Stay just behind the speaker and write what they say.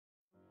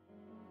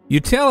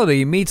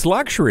Utility meets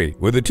luxury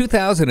with the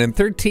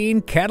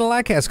 2013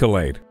 Cadillac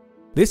Escalade.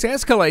 This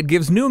Escalade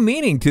gives new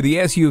meaning to the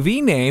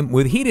SUV name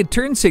with heated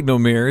turn signal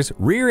mirrors,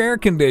 rear air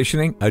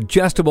conditioning,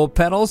 adjustable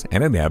pedals,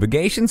 and a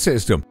navigation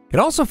system.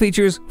 It also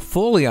features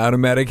fully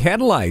automatic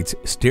headlights,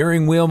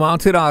 steering wheel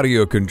mounted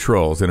audio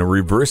controls, and a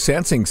reverse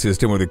sensing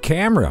system with a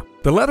camera.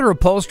 The leather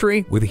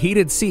upholstery with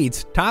heated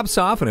seats tops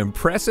off an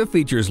impressive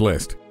features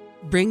list.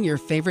 Bring your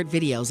favorite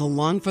videos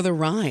along for the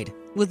ride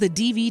with the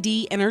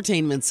DVD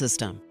entertainment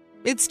system.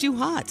 It's too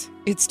hot,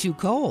 it's too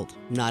cold.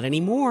 Not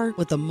anymore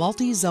with the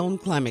multi-zone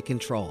climate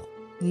control.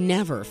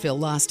 Never feel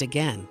lost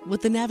again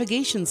with the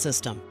navigation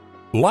system.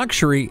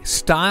 Luxury,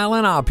 style,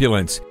 and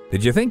opulence.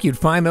 Did you think you'd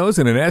find those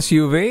in an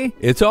SUV?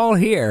 It's all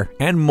here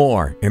and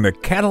more in the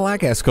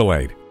Cadillac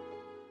Escalade.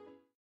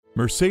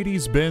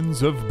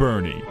 Mercedes-Benz of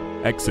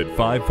Boerne, exit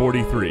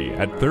 543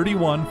 at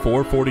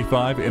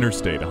 31445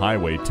 Interstate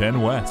Highway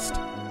 10 West.